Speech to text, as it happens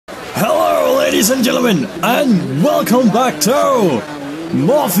Ladies and gentlemen, and welcome back to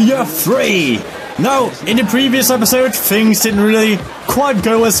Mafia 3! Now, in the previous episode, things didn't really quite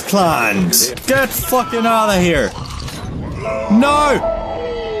go as planned. Get fucking out of here! No!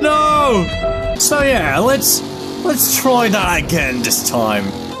 No! So yeah, let's try that again this time.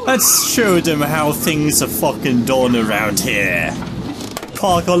 Let's show them how things are fucking done around here.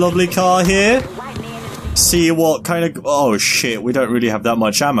 Park our lovely car here. See what kind of... Oh shit, we don't really have that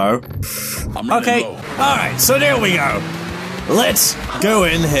much ammo. Okay, alright, so there we go. Let's go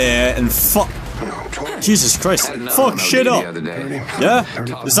in here and fuck... Jesus Christ, fuck shit up. Yeah?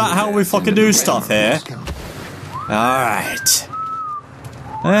 Is that how we fucking do stuff here? Alright.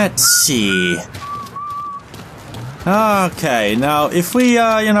 Let's see. Okay, now if we,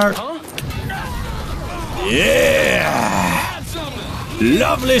 you know... Yeah!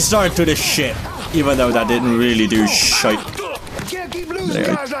 Lovely start to the shit. Even though that didn't really do shit.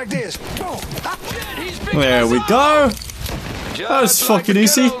 There we go. That was fucking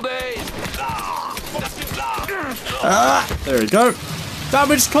easy. There we go.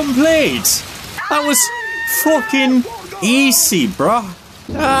 Damage complete. That was fucking easy, bruh.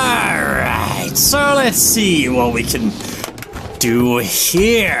 Alright, so let's see what we can do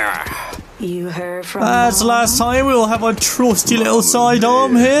here. You heard from As last time, we'll have a trusty little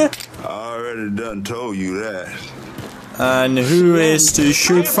sidearm here. I already done told you that. And who is to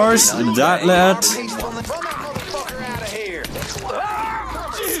shoot first? That lad.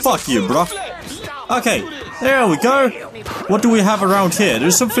 Fuck you, bro. Okay, there we go. What do we have around here?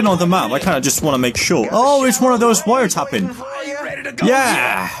 There's something on the map. I kind of just want to make sure. Oh, it's one of those wiretapping.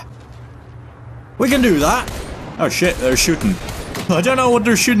 Yeah. We can do that. Oh shit, they're shooting. I don't know what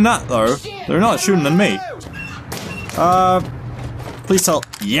they're shooting at though. They're not shooting at me. Please tell.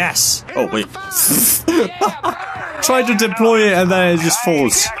 Yes. Oh wait. Try to deploy it and then it just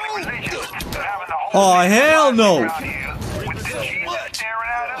falls. Oh hell no.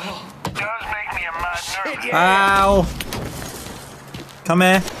 Ow. Come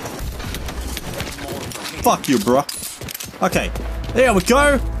here. Fuck you, bro. Okay. There we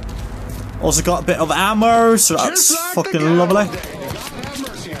go. Also got a bit of ammo, so that's fucking lovely.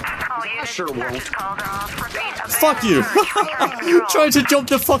 Fuck you! Trying to jump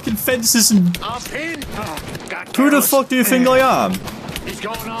the fucking fences and... Who the fuck do you think I am?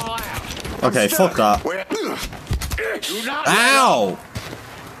 Okay, fuck that. Ow!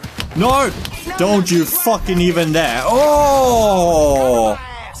 No! Don't you fucking even dare. Oh!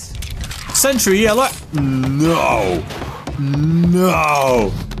 Sentry, yeah, look. No!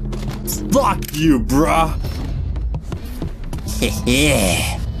 No! Fuck you, bruh!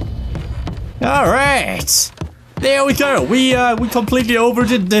 Hehe. Alright! There we go! We completely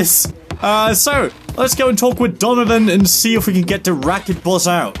overdid this. So, let's go and talk with Donovan and see if we can get the racket boss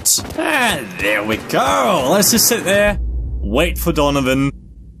out. And there we go! Let's just sit there, wait for Donovan.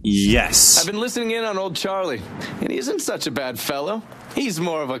 Yes. I've been listening in on old Charlie, and he isn't such a bad fellow. He's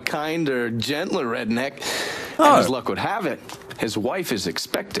more of a kinder, gentler redneck. And as luck would have it, his wife is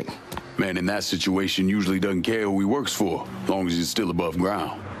expecting. Man in that situation usually doesn't care who he works for, as long as he's still above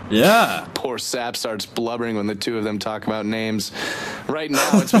ground. Yeah. Poor Sap starts blubbering when the two of them talk about names. Right now,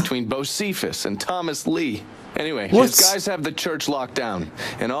 it's between Bocephus and Thomas Lee. Anyway, his guys have the church locked down,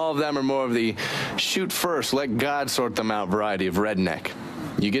 and all of them are more of the shoot first, let God sort them out variety of redneck.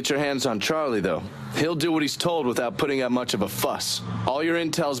 You get your hands on Charlie, though. He'll do what he's told without putting up much of a fuss. All your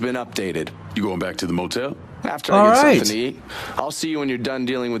intel's been updated. You going back to the motel? After I get something to eat, I'll see you when you're done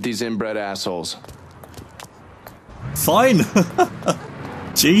dealing with these inbred assholes. Fine.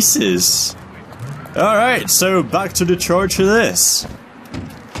 Jesus. Alright, so back to the charge of this.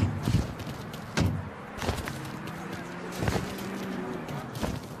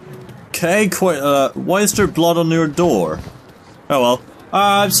 Okay, quite, why is there blood on your door? Oh well.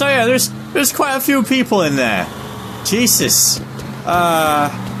 So yeah, there's quite a few people in there. Jesus.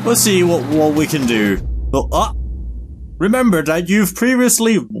 Let's see what we can do. But, remember that you've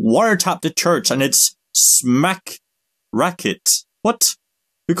previously wiretapped the church and its smack racket. What?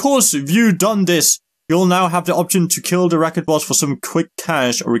 Because you've done this, you'll now have the option to kill the racket boss for some quick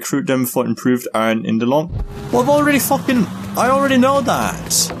cash or recruit them for improved iron in the long. Well, I already know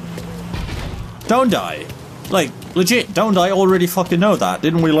that. Don't I? Like, legit, don't I already fucking know that?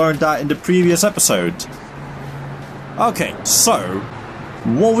 Didn't we learn that in the previous episode? Okay, so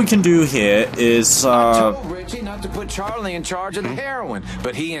what we can do here is I told Richie not to put Charlie in charge of the heroin,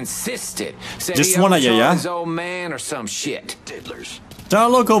 but he insisted. Said just he one of you, yeah? his old man or some shit. Diddlers.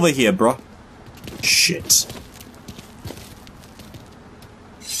 Don't look over here, bro. Shit.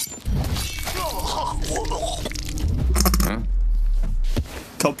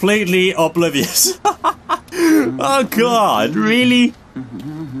 completely oblivious. Oh god, really?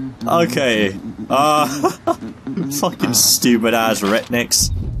 Okay. Fucking stupid ass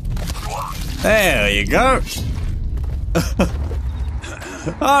rednecks. There you go.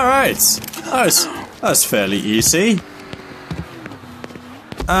 Alright. That's fairly easy.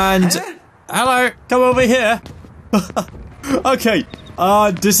 And hello, come over here. Okay.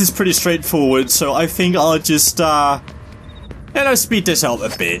 This is pretty straightforward, so I think I'll just speed this up a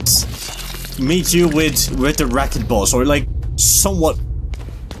bit. Meet you with the racket boss, or like somewhat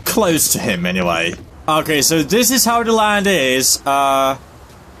close to him anyway. Okay, so this is how the land is. None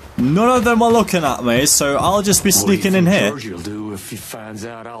of them are looking at me, so I'll just be sneaking in here. Do if he finds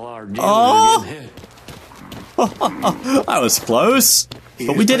out all our Oh! That was close,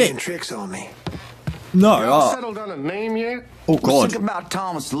 but we did it. Tricks on me. No, Settled on a name yet? oh god. Think about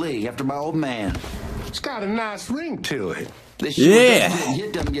Thomas Lee after my old man. It's got a nice ring to it. This Yeah.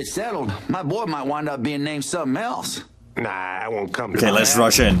 shit doesn't get settled. My boy might wind up being named something else. Nah, I won't come to Okay, my let's house.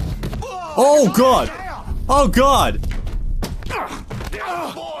 rush in. Oh god! Oh god!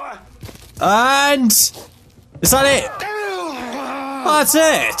 And is that it? That's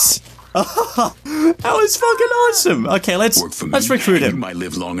it. That was fucking awesome. Okay, let's recruit You him. might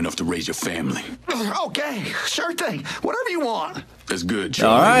live long enough to raise your family. Okay, sure thing. Whatever you want. That's good,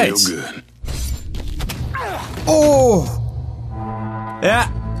 Charlie. All right. Real good. Oh. Yeah.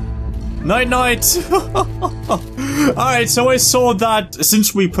 Night night. Alright, so I saw that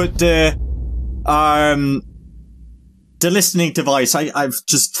since we put the listening device, I've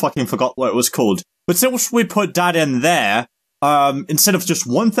just fucking forgot what it was called. But since we put that in there, instead of just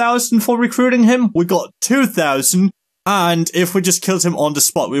 1,000 for recruiting him, we got 2,000. And if we just killed him on the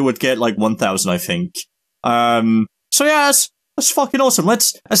spot, we would get like 1,000, I think. So yeah, that's fucking awesome.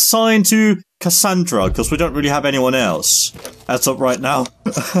 Let's assign to Cassandra, because we don't really have anyone else as of right now.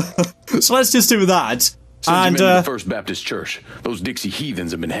 So let's just do that. Send you men to the First Baptist Church. Those Dixie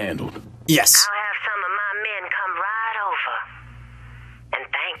heathens have been handled. Yes. I'll have some of my men come right over. And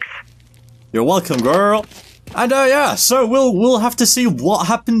thanks. You're welcome, girl. And yeah, so we'll have to see what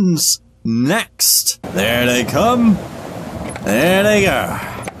happens next. There they come. There they go.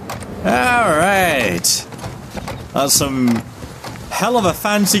 Alright. That's some hell of a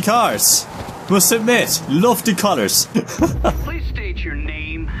fancy cars. Must admit, love the colors. Please state your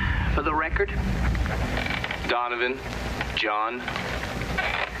name for the record. Donovan, John.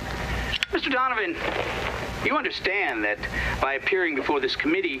 Mr. Donovan, you understand that by appearing before this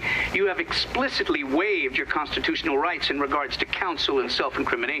committee, you have explicitly waived your constitutional rights in regards to counsel and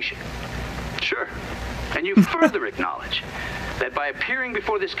self-incrimination. Sure. And you further acknowledge that by appearing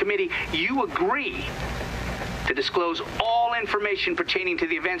before this committee, you agree to disclose all information pertaining to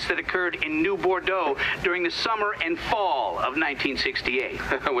the events that occurred in New Bordeaux during the summer and fall of 1968.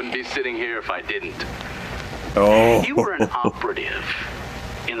 I wouldn't be sitting here if I didn't. Oh. You were an operative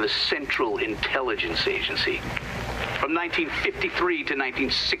in the Central Intelligence Agency from 1953 to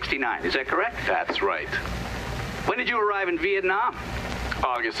 1969. Is that correct? That's right. When did you arrive in Vietnam?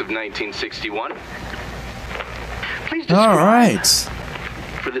 August of 1961. Please describe All right.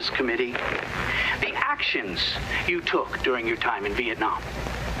 for this committee the actions you took during your time in Vietnam.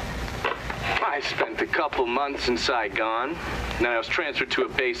 I spent a couple months in Saigon. Then I was transferred to a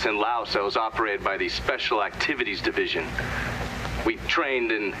base in Laos that was operated by the Special Activities Division. We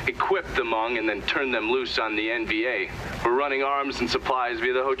trained and equipped the Hmong and then turned them loose on the NVA. We're running arms and supplies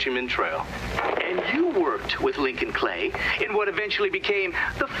via the Ho Chi Minh Trail. And you worked with Lincoln Clay in what eventually became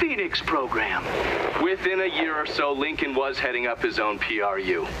the Phoenix program. Within a year or so, Lincoln was heading up his own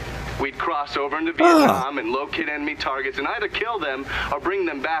PRU. We'd cross over into Vietnam and locate enemy targets and either kill them or bring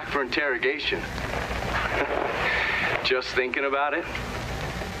them back for interrogation. Just thinking about it?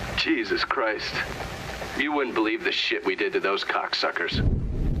 Jesus Christ. You wouldn't believe the shit we did to those cocksuckers.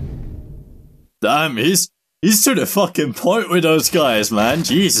 Damn, he's to the fucking point with those guys, man.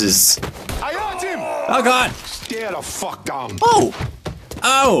 Jesus. I got him! Oh god. Stare the fuck down. Oh.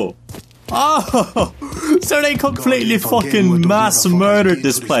 Oh. Oh. So they completely fucking mass murdered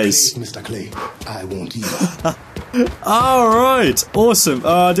this place. Mr. Clay, I won't either. Alright. Awesome.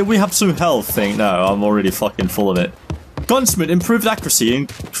 Did we have some health thing? No, I'm already fucking full of it. Gunsmith, improved accuracy,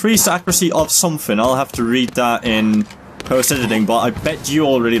 increased accuracy of something. I'll have to read that in post-editing, but I bet you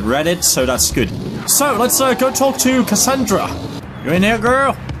already read it, so that's good. So, let's go talk to Cassandra. You in here,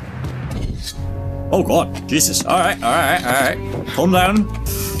 girl? Oh god, Jesus. Alright. Calm down.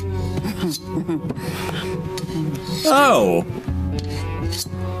 Oh.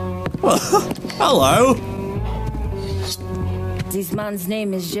 Well, hello. This man's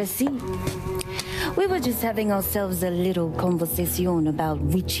name is Jesse. We were just having ourselves a little conversation about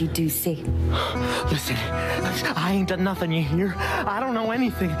Richie Doucet. Listen, I ain't done nothing, you hear? I don't know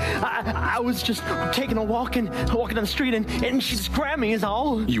anything. I was just taking a walking down the street and she just grabbed me is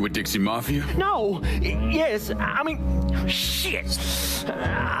all. You with Dixie Mafia? No. Yes. I mean, shit.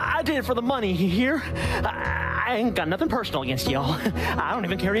 I did it for the money, you hear? I ain't got nothing personal against y'all. I don't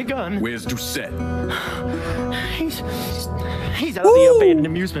even carry a gun. Where's Doucet? He's out of the abandoned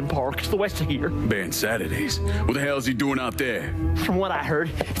amusement park to the west of here. Banned Saturdays. What the hell is he doing out there? From what I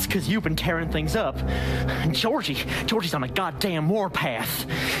heard, it's because you've been tearing things up. And Georgie's on a goddamn warpath.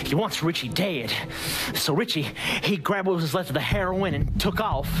 He wants Richie dead. So Richie, he grabbed what was left of the heroin and took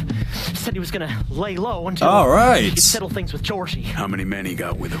off. Said he was gonna lay low until he could settle things with Georgie. How many men he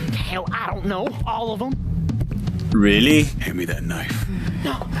got with him? Hell, I don't know. All of them. Really? Hand me that knife.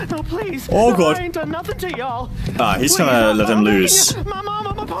 No, please. Oh, God. I ain't done nothing to y'all. Ah, he's gonna let him loose. My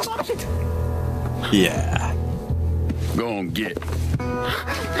mama. Yeah. Go on, get.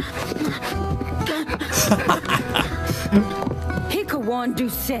 He could want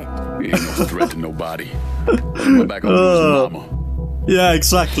Doucet. He ain't no threat to nobody. Went back on to his mama. Yeah,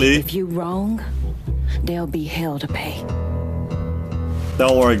 exactly. If you wrong, there'll be hell to pay.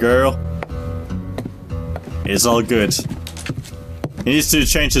 Don't worry, girl. It's all good. He needs to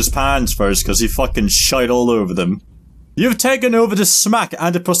change his pants first, because he fucking shite all over them. You've taken over the smack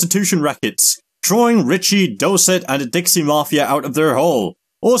and the prostitution rackets, throwing Richie, Doucet, and the Dixie Mafia out of their hole.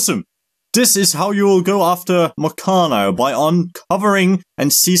 Awesome. This is how you will go after Meccano, by uncovering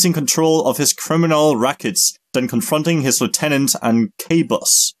and seizing control of his criminal rackets, then confronting his lieutenant and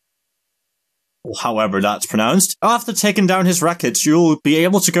K-Bus. However that's pronounced. After taking down his rackets, you'll be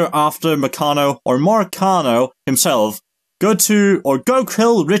able to go after Meccano or Marcano himself. Go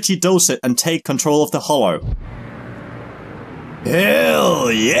kill Richie Doucet and take control of the Hollow.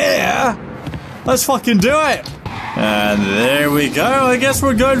 Hell yeah! Let's fucking do it! And there we go. I guess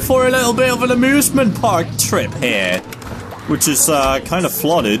we're going for a little bit of an amusement park trip here. Which is kind of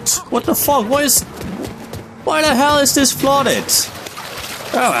flooded. What the fuck? Why the hell is this flooded?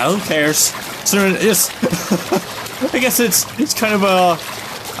 Oh well, who cares? So it's I guess it's kind of a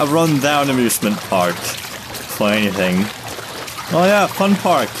run-down amusement park for anything. Oh yeah, fun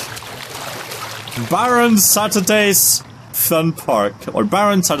park. Baron Saturday's Fun Park, or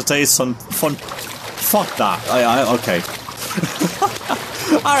Baron Saturday's Fun. Fuck that. Okay.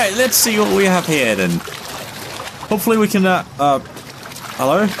 All right, let's see what we have here then. Hopefully we can.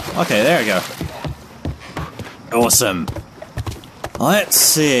 Hello? Okay, there we go. Awesome. Let's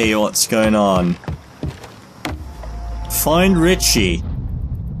see what's going on. Find Richie.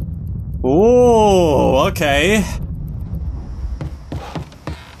 Oh, okay.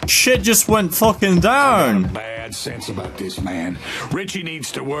 Shit just went fucking down. Bad sense about this man. Richie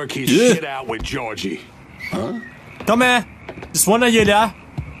needs to work his shit out with Georgie. Huh? Come here. Just one of you there.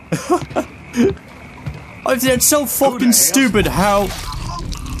 It's so fucking stupid how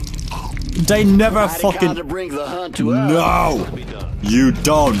they never fucking. No, you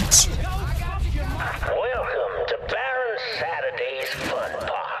don't. Welcome to Baron Saturday's Fun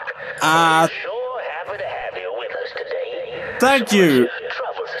Park. We're sure happy to have you with us today. Thank you.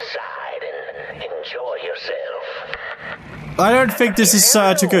 Troubles aside and enjoy yourself. I don't think this is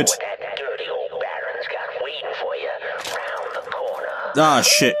too good. That dirty old Baron's got waiting for you round the corner. Ah,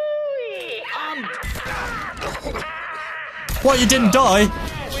 shit. What, you didn't die?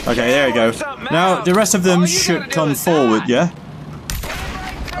 Okay, there you go. Now, the rest of them should come forward, yeah?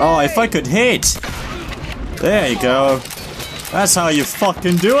 Oh, if I could hit! There you go. That's how you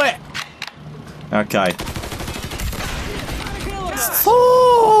fucking do it! Okay.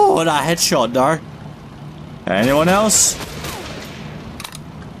 Oh, that headshot there. Anyone else?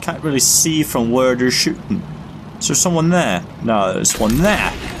 Can't really see from where they're shooting. Is there someone there? No, there's one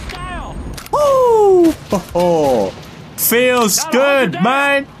there. Woo! Oh, feels good,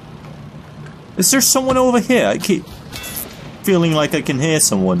 man! Is there someone over here? I keep feeling like I can hear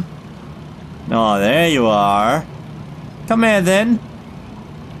someone. Oh, there you are. Come here, then.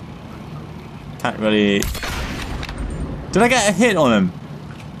 Can't really... Did I get a hit on him?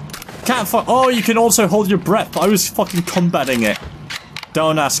 Can't oh, you can also hold your breath. I was fucking combating it.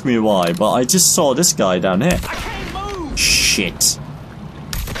 Don't ask me why, but I just saw this guy down here. Shit.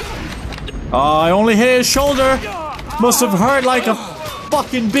 I only hit his shoulder. Must have hurt like a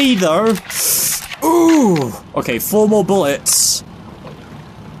fucking bee, though. Ooh. Okay, 4 more bullets.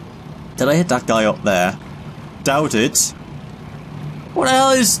 Did I hit that guy up there? Doubt it. What the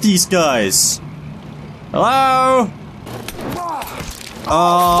hell is these guys? Hello?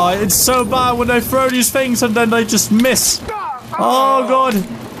 Oh, it's so bad when they throw these things and then they just miss. Oh, God.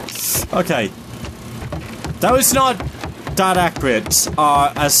 Okay. That was not that accurate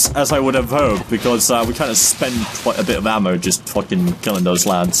as I would have hoped, because we kind of spent quite a bit of ammo just fucking killing those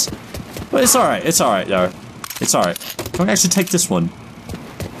lads. But it's alright though. It's alright. Can we actually take this one?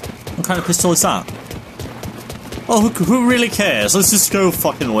 What kind of pistol is that? Oh, who really cares? Let's just go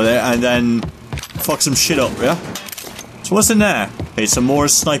fucking with it and then fuck some shit up, yeah? So what's in there? Okay, some more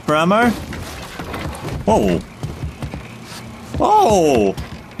sniper ammo. Whoa. Whoa!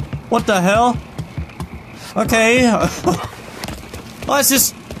 What the hell? Okay. let's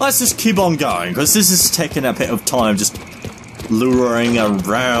just keep on going, because this is taking a bit of time just luring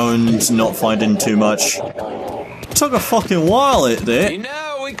around, not finding too much. It took a fucking while, it did. You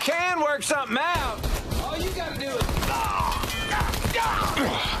know, we can work something out. All you gotta do is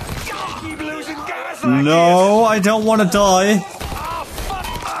keep losing guys like No, this. I don't want to die. Oh, fuck.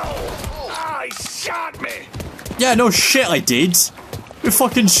 Oh, he shot me. Yeah, no shit I did. You're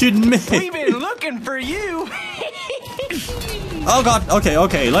fucking shooting me. We've been looking for you. Oh god,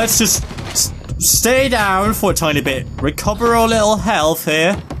 okay, let's just stay down for a tiny bit. Recover a little health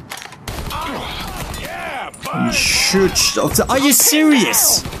here. Yeah, Shoot. Are you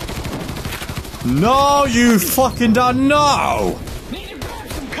serious? No, you fucking don't know. need to grab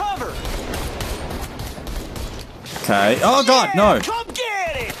some cover. Okay. Oh god, no. Come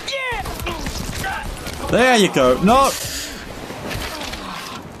get it. Yeah. There you go. No.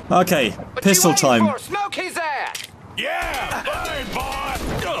 Okay, pistol time. Smoke his ass. Yeah, burn, boy.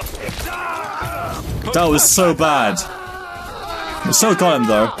 That was so bad. We still got him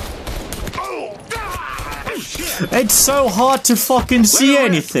though. It's so hard to fucking see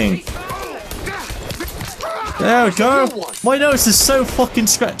anything. There we go. My nose is so fucking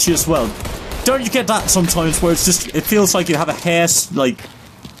scratchy as well. Don't you get that sometimes where it's just, it feels like you have a hair like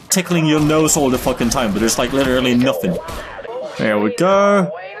tickling your nose all the fucking time, but there's like literally nothing. There we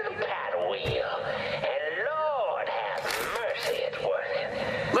go.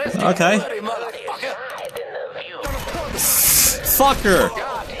 Okay. Fucker.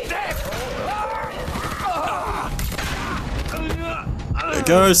 There we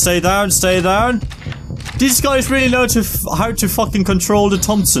go. Stay down. Stay down. These guys really know how to fucking control the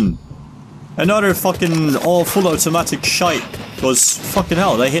Thompson. Another fucking all full automatic shite. Because fucking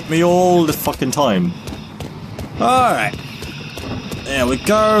hell, they hit me all the fucking time. Alright. There we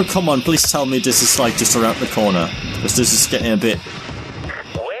go. Come on, please tell me this is like just around the corner. Because this is getting a bit...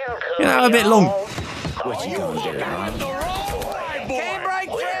 You know, a bit long. What you gonna do, Came right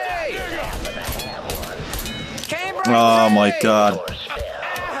free. Oh my god.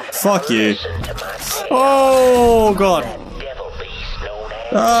 Fuck you. Oh god.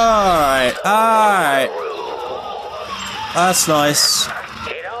 Alright, alright. That's nice.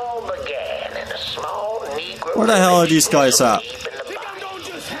 Where the hell are these guys at?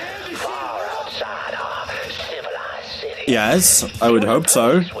 Yes, I would hope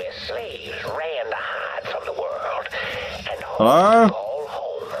so. Hello?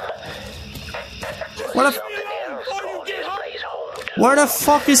 Where the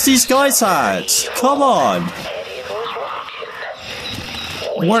fuck is these guys at? Come on!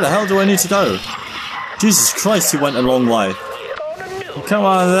 Where the hell do I need to go? Jesus Christ, he went a long way. Come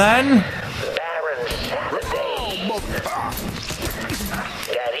on then!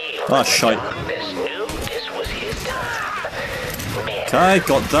 Ah, shite. Okay,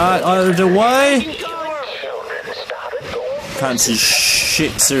 got that out of the way. Can't see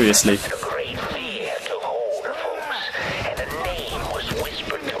shit, seriously.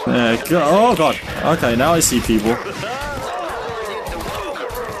 Oh god. Okay, now I see people.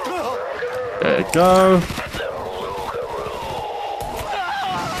 There you go.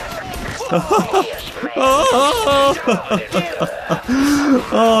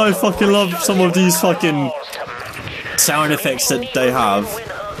 Oh, I fucking love some of these fucking sound effects that they have.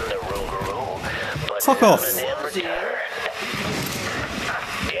 Fuck off.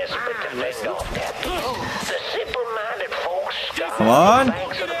 Come on.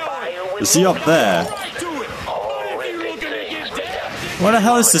 Is he up there? Where the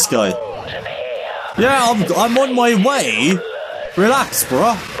hell is this guy? Yeah, I'm on my way. Relax,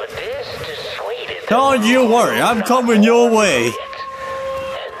 bro. Don't you worry, I'm coming your way.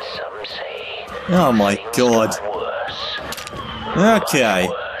 Oh my god. Okay.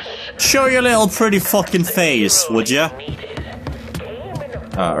 Show your little pretty fucking face, would ya?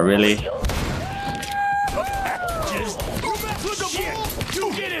 Oh, really?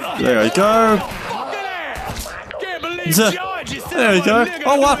 There we go. There we go.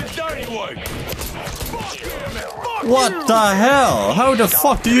 Oh, what? What the hell? How the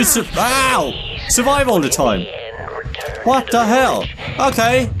fuck do you survive all the time? What the hell?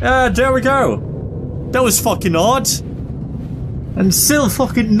 Okay, there we go. That was fucking odd. And still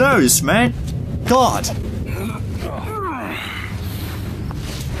fucking knows, man. God.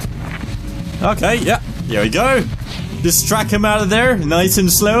 Okay, yeah. Here we go. Just track him out of there, nice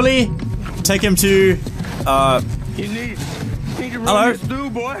and slowly. Take him to, You need to run hello? this through,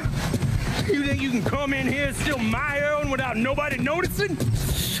 boy. You think you can come in here and steal my heroin without nobody noticing?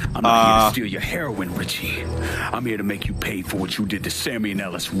 I'm not here to steal your heroin, Richie. I'm here to make you pay for what you did to Sammy and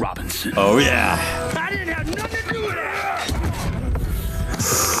Ellis Robinson. Oh, yeah. I didn't have nothing to do with that.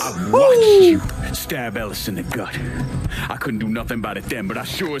 I watched you stab Ellis in the gut. I couldn't do nothing about it then, but I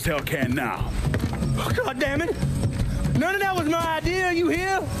sure as hell can now. Oh, God damn it. None of that was my idea, you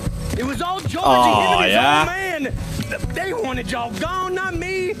hear? It was all Georgie, Oh, him and his yeah? old man. They wanted y'all gone, not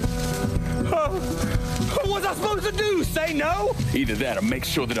me. What was I supposed to do? Say no? Either that or make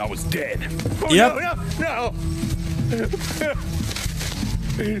sure that I was dead. Oh, Yep. No.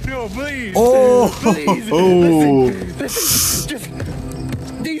 No, please. Oh. Please. Oh. Listen, just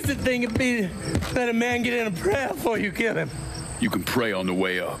decent thing would be let a man get in a prayer before you kill him. You can pray on the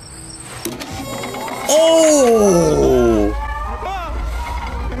way up. Oh.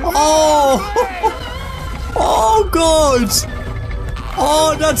 Oh. Oh, God.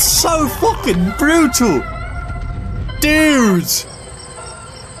 Oh, that's so fucking brutal. Dude.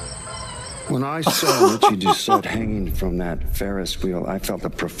 When I saw Richie Doucette hanging from that Ferris wheel, I felt a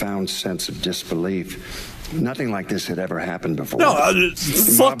profound sense of disbelief. Nothing like this had ever happened before. No,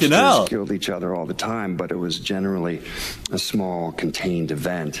 fucking hell. Mobsters killed each other all the time, but it was generally a small, contained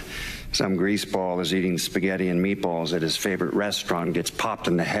event. Some greaseball is eating spaghetti and meatballs at his favorite restaurant, gets popped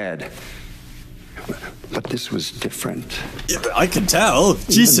in the head. But this was different. Yeah, but I can tell.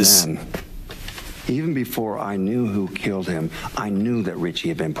 Jesus. Even before I knew who killed him, I knew that Richie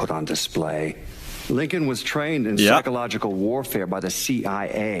had been put on display. Lincoln was trained in psychological warfare by the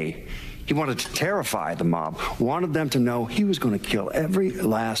CIA. He wanted to terrify the mob, wanted them to know he was going to kill every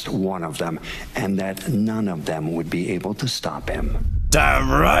last one of them, and that none of them would be able to stop him. Damn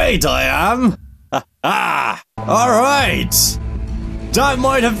right I am. Ah, all right. That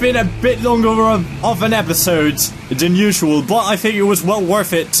might have been a bit longer of an episode than usual, but I think it was well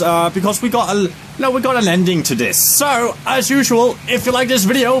worth it because we got an ending to this. So, as usual, if you like this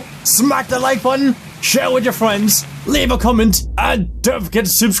video, smack the like button, share with your friends, leave a comment, and don't forget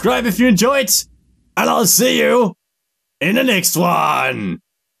to subscribe if you enjoyed. And I'll see you in the next one.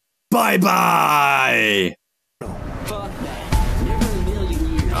 Bye bye.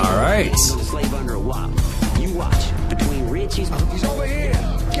 All right. He's over here.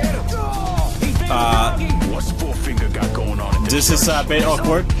 Get him. What's Four-Finger got going on? This is a bit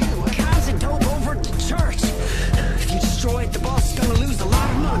awkward. Cows and dope over at the church. If you destroy it, the boss is gonna lose a lot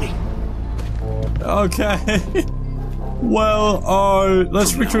of money. Okay. Well,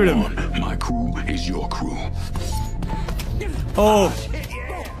 let's recruit him. My crew is your crew. Oh.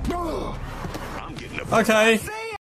 Okay.